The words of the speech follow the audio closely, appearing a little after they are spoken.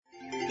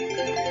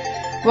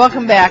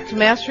Welcome back to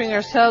Mastering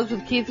Ourselves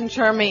with Keith and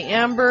Charmaine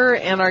Amber,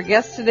 and our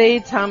guest today,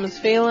 Thomas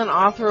Phelan,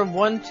 author of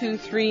 1, 2,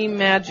 3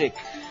 Magic.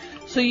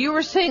 So you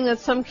were saying that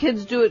some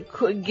kids do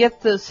it,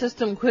 get the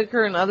system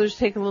quicker, and others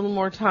take a little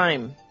more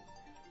time.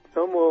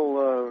 Some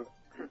will,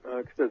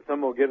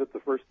 some will get it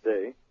the first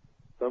day.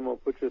 Some will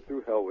put you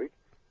through Hell Week,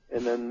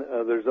 and then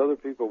there's other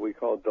people we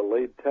call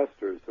delayed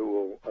testers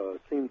who will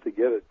seem to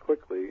get it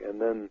quickly,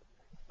 and then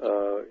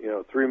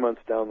 3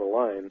 months down the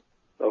line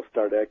they'll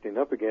start acting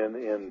up again,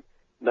 and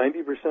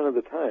 90% of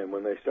the time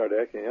when they start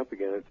acting up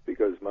again, it's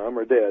because mom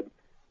or dad,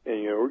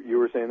 and you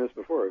were saying this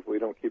before, if we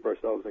don't keep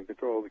ourselves in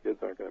control, the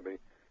kids aren't going to be.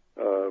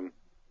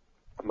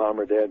 Mom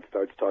or dad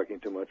starts talking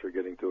too much or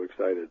getting too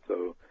excited,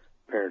 so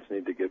parents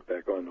need to get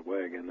back on the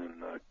wagon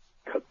and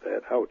cut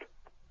that out.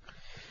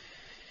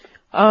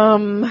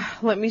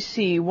 Let me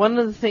see. One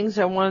of the things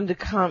I wanted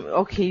to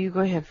okay, you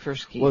go ahead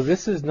first, Keith. Well,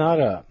 this is not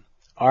a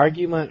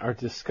argument or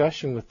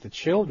discussion with the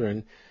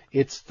children.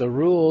 It's the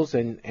rules,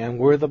 and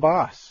we're the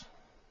boss.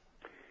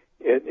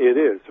 It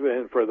is,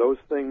 and for those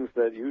things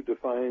that you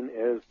define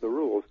as the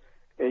rules.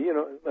 And,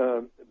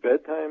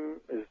 bedtime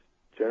is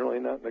generally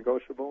not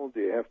negotiable. Do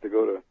you have to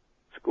go to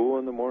school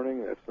in the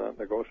morning? That's not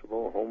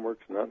negotiable.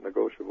 Homework's not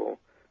negotiable.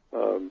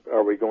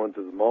 Are we going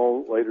to the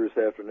mall later this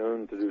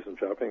afternoon to do some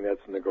shopping?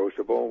 That's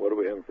negotiable. What are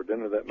we having for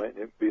dinner? That might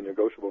be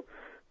negotiable.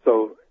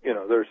 So,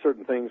 there are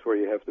certain things where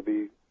you have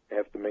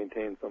to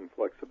maintain some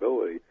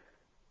flexibility.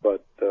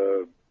 But,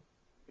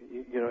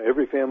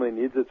 every family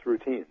needs its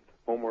routines.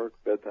 Homework,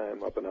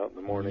 bedtime, up and out in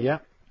the morning. Yeah.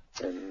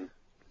 And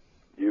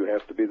you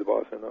have to be the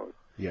boss in those.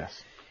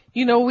 Yes.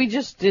 We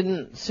just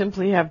didn't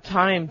simply have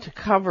time to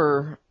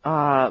cover,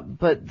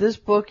 but this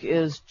book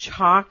is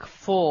chock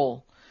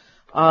full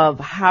of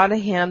how to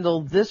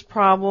handle this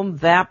problem,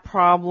 that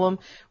problem,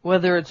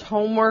 whether it's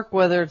homework,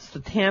 whether it's the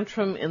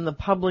tantrum in the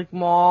public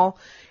mall.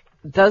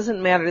 It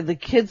doesn't matter. The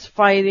kids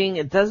fighting.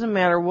 It doesn't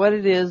matter what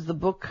it is. The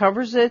book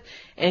covers it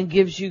and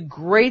gives you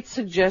great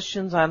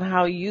suggestions on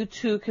how you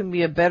too can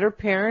be a better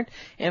parent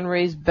and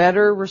raise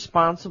better,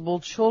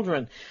 responsible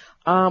children.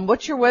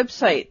 What's your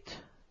website,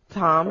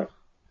 Tom?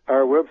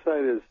 Our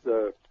website is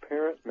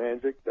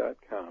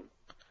parentmagic.com.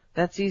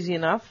 That's easy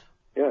enough?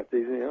 Yeah, it's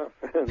easy enough.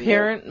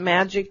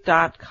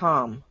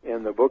 Parentmagic.com.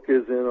 And the book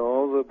is in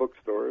all the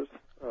bookstores.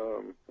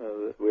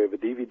 We have a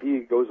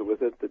DVD goes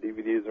with it. The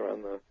DVDs are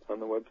on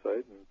the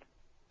website, and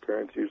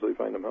parents usually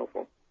find them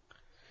helpful.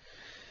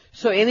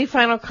 So any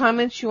final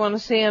comments you want to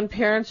say on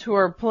parents who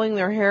are pulling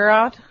their hair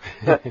out?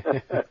 Well,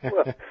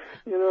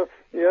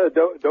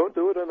 don't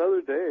do it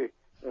another day.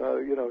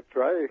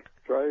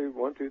 Try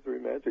 1, 2, 3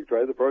 Magic.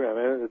 Try the program.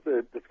 And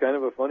it's kind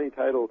of a funny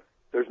title.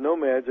 There's no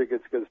magic.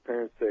 It's because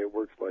parents say it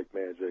works like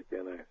magic,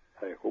 and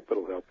I hope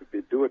it'll help. If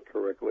you do it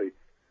correctly,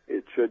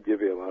 it should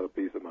give you a lot of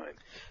peace of mind.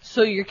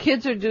 So your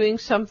kids are doing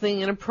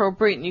something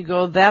inappropriate, and you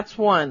go, that's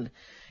 1.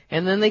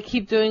 And then they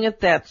keep doing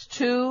it, that's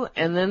 2.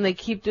 And then they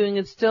keep doing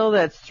it still,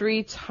 that's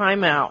 3,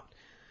 time out.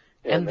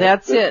 And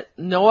that's it.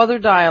 No other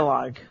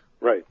dialogue.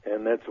 Right.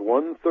 And that's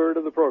 1/3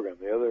 of the program.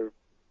 The other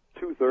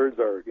 2/3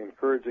 are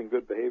encouraging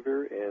good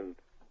behavior and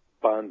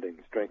bonding,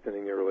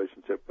 strengthening your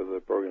relationship with the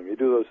program. You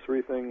do those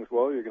 3 things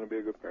well, you're going to be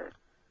a good parent.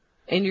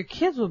 And your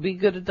kids will be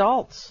good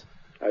adults.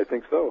 I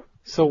think so.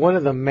 So one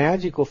of the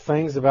magical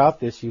things about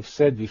this, you've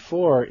said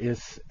before,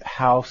 is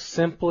how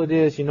simple it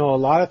is. A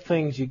lot of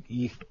things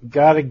you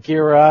got to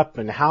gear up,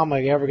 and how am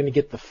I ever going to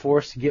get the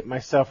force to get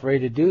myself ready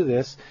to do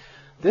this?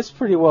 This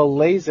pretty well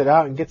lays it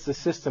out and gets the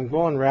system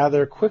going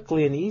rather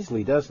quickly and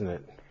easily, doesn't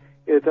it?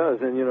 It does,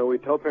 and we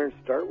tell parents,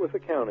 start with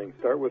accounting,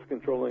 start with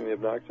controlling the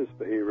obnoxious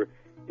behavior.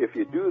 If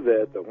you do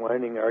that, the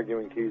whining,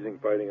 arguing, teasing,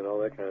 fighting, and all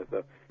that kind of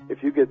stuff,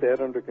 if you get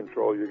that under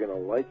control, you're going to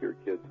like your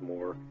kids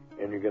more,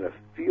 and you're going to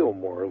feel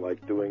more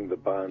like doing the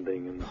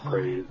bonding and the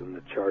praise and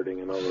the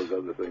charting and all those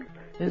other things.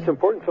 It's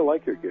important to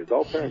like your kids.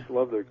 All parents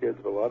love their kids,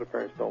 but a lot of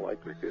parents don't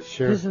like their kids.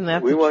 Sure. Isn't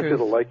that we the want truth? you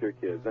to like your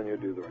kids, then you'll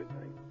do the right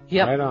thing.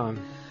 Yep. Right on.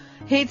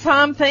 Hey,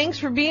 Tom, thanks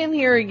for being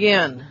here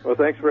again. Well,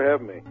 thanks for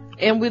having me.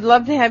 And we'd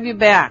love to have you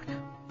back.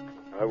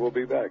 I will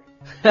be back.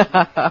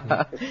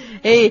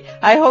 Hey,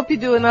 I hope you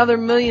do another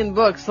 1,000,000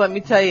 books. Let me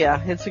tell you,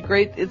 it's a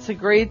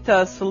great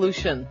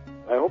solution.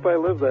 I hope I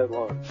live that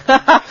long.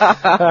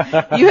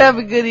 You have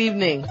a good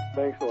evening.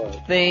 Thanks a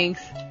lot.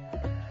 Thanks.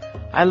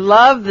 I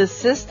love this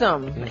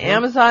system. Mm-hmm.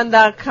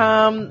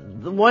 Amazon.com.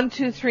 1,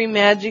 2, 3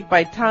 Magic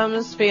by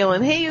Thomas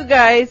Phelan. Hey, you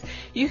guys,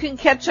 you can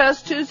catch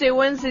us Tuesday,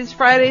 Wednesdays,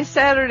 Fridays,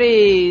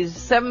 Saturdays,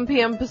 7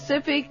 p.m.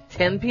 Pacific,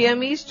 10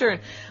 p.m.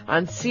 Eastern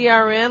on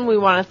CRN. We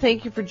want to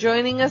thank you for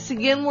joining us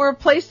again. We're a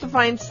place to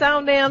find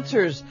sound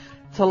answers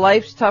to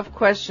life's tough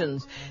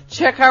questions.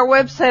 Check our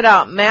website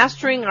out,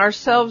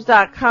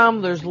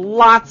 masteringourselves.com. There's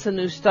lots of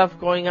new stuff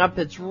going up.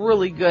 It's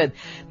really good.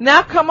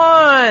 Now come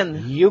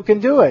on. You can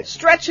do it.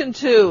 Stretch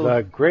into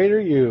the greater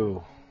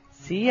you.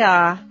 See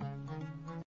ya.